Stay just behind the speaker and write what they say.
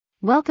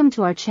Welcome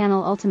to our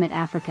channel Ultimate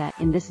Africa.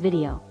 In this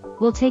video,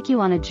 we'll take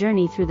you on a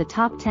journey through the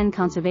top 10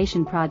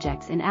 conservation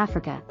projects in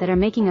Africa that are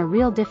making a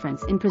real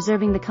difference in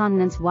preserving the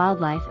continent's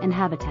wildlife and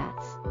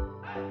habitats.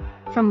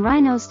 From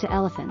rhinos to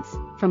elephants,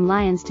 from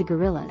lions to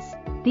gorillas,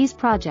 these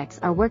projects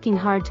are working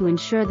hard to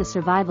ensure the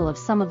survival of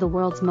some of the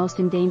world's most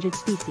endangered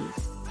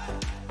species.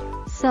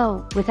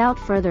 So, without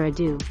further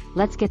ado,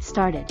 let's get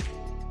started.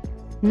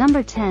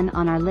 Number 10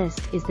 on our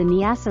list is the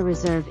Niassa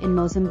Reserve in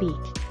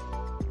Mozambique.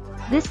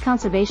 This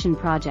conservation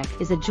project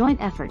is a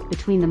joint effort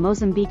between the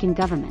Mozambican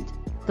government,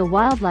 the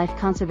Wildlife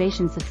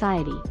Conservation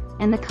Society,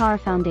 and the CAR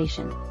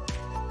Foundation.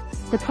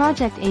 The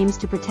project aims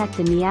to protect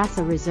the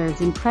Niassa Reserve's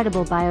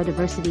incredible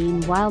biodiversity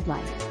in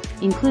wildlife,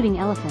 including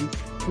elephants,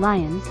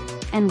 lions,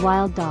 and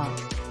wild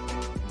dogs.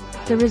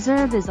 The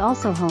reserve is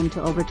also home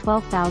to over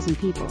 12,000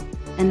 people,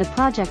 and the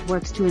project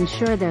works to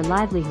ensure their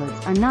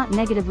livelihoods are not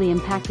negatively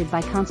impacted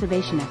by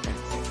conservation efforts.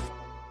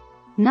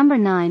 Number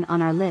 9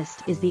 on our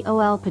list is the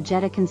Ol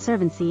Pejeta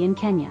Conservancy in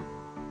Kenya.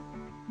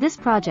 This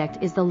project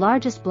is the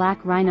largest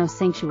black rhino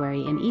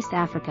sanctuary in East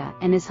Africa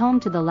and is home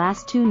to the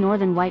last 2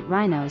 northern white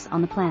rhinos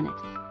on the planet.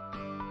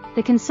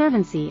 The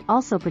conservancy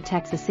also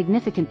protects a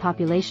significant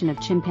population of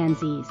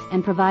chimpanzees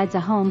and provides a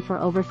home for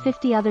over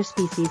 50 other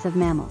species of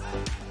mammal.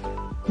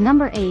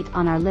 Number 8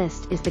 on our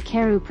list is the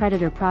Karoo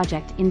Predator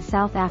Project in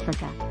South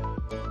Africa.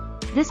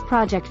 This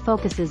project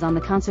focuses on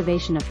the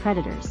conservation of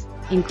predators,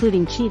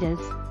 including cheetahs,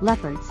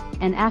 leopards,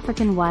 and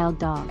African wild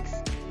dogs.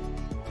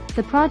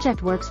 The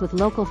project works with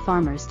local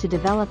farmers to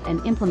develop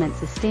and implement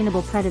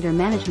sustainable predator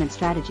management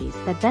strategies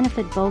that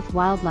benefit both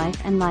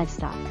wildlife and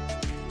livestock.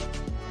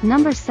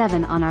 Number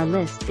 7 on our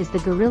list is the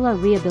Gorilla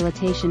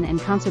Rehabilitation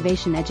and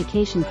Conservation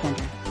Education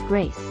Center,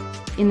 GRACE,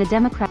 in the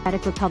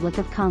Democratic Republic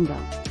of Congo.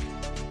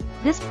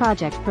 This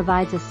project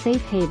provides a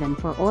safe haven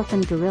for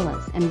orphaned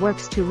gorillas and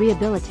works to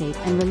rehabilitate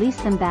and release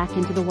them back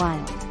into the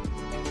wild.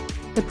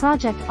 The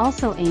project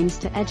also aims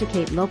to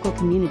educate local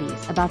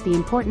communities about the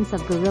importance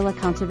of gorilla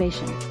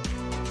conservation.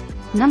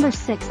 Number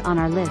 6 on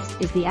our list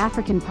is the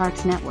African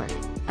Parks Network,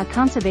 a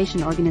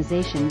conservation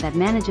organization that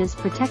manages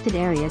protected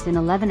areas in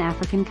 11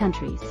 African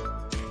countries.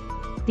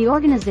 The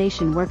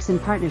organization works in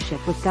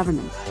partnership with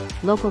governments,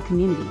 local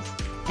communities,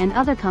 and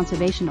other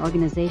conservation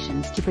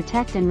organizations to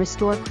protect and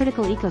restore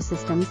critical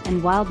ecosystems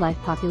and wildlife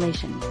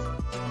populations.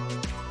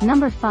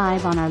 Number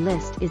 5 on our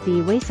list is the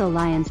Ewaso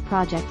Lions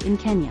Project in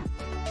Kenya.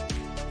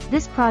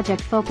 This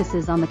project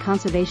focuses on the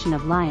conservation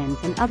of lions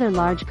and other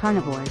large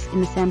carnivores in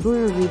the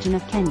Samburu region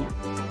of Kenya.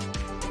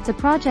 The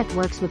project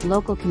works with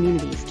local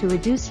communities to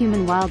reduce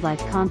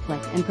human-wildlife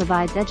conflict and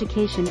provides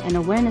education and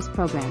awareness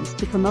programs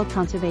to promote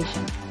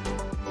conservation.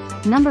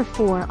 Number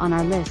 4 on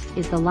our list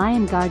is the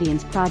Lion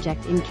Guardians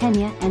Project in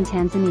Kenya and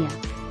Tanzania.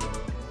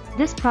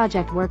 This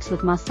project works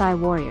with Maasai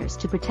warriors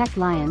to protect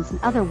lions and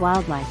other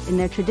wildlife in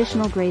their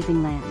traditional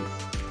grazing lands.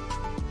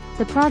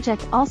 The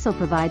project also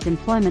provides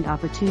employment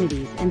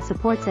opportunities and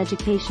supports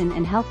education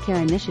and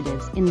healthcare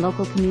initiatives in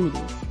local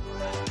communities.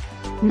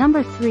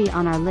 Number 3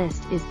 on our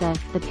list is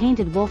the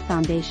Painted Wolf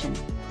Foundation,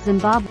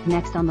 Zimbabwe.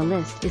 Next on the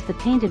list is the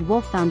Painted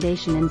Wolf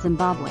Foundation in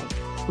Zimbabwe,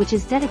 which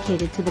is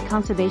dedicated to the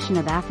conservation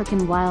of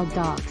African wild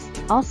dogs,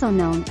 also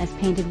known as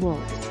painted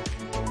wolves.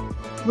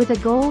 With a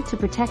goal to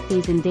protect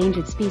these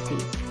endangered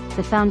species,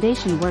 the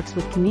foundation works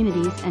with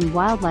communities and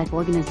wildlife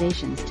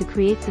organizations to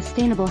create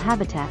sustainable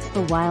habitats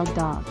for wild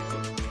dogs.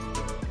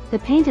 The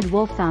Painted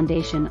Wolf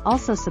Foundation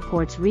also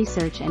supports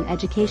research and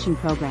education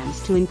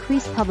programs to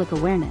increase public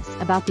awareness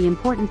about the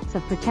importance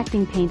of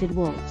protecting painted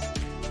wolves.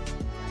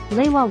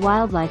 Lewa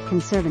Wildlife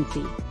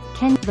Conservancy,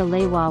 Kenya. The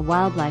Lewa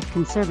Wildlife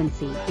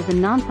Conservancy is a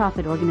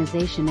non-profit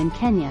organization in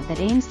Kenya that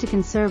aims to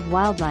conserve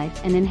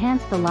wildlife and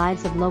enhance the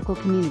lives of local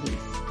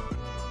communities.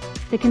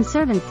 The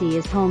conservancy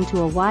is home to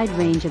a wide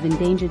range of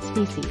endangered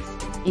species,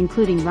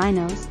 including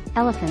rhinos,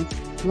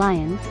 elephants,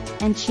 lions,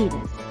 and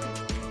cheetahs.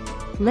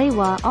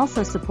 Lewa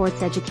also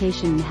supports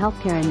education and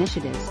healthcare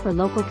initiatives for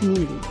local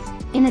communities.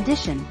 In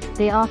addition,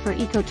 they offer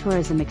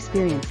ecotourism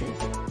experiences,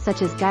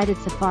 such as guided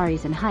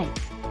safaris and hikes,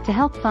 to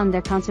help fund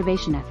their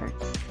conservation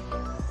efforts.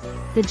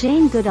 The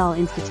Jane Goodall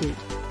Institute,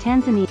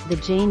 Tanzania. The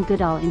Jane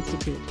Goodall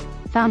Institute,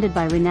 founded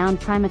by renowned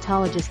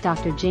primatologist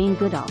Dr. Jane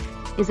Goodall,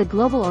 is a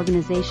global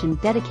organization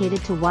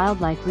dedicated to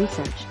wildlife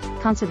research,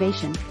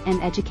 conservation,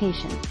 and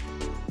education.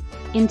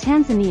 In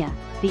Tanzania,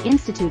 the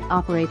institute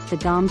operates the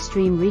Gom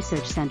Stream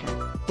Research Center,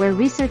 where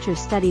researchers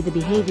study the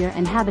behavior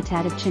and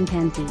habitat of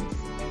chimpanzees.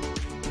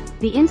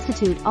 The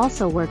institute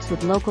also works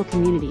with local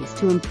communities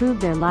to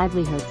improve their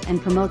livelihoods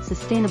and promote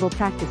sustainable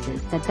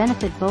practices that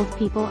benefit both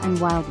people and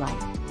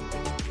wildlife.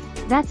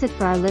 That's it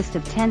for our list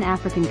of 10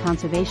 African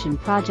conservation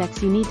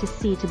projects you need to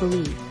see to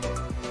believe.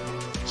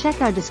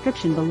 Check our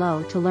description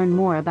below to learn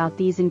more about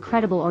these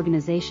incredible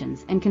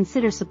organizations and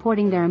consider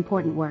supporting their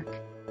important work.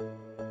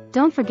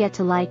 Don't forget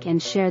to like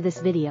and share this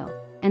video,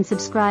 and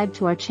subscribe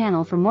to our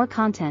channel for more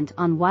content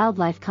on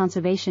wildlife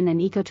conservation and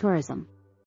ecotourism.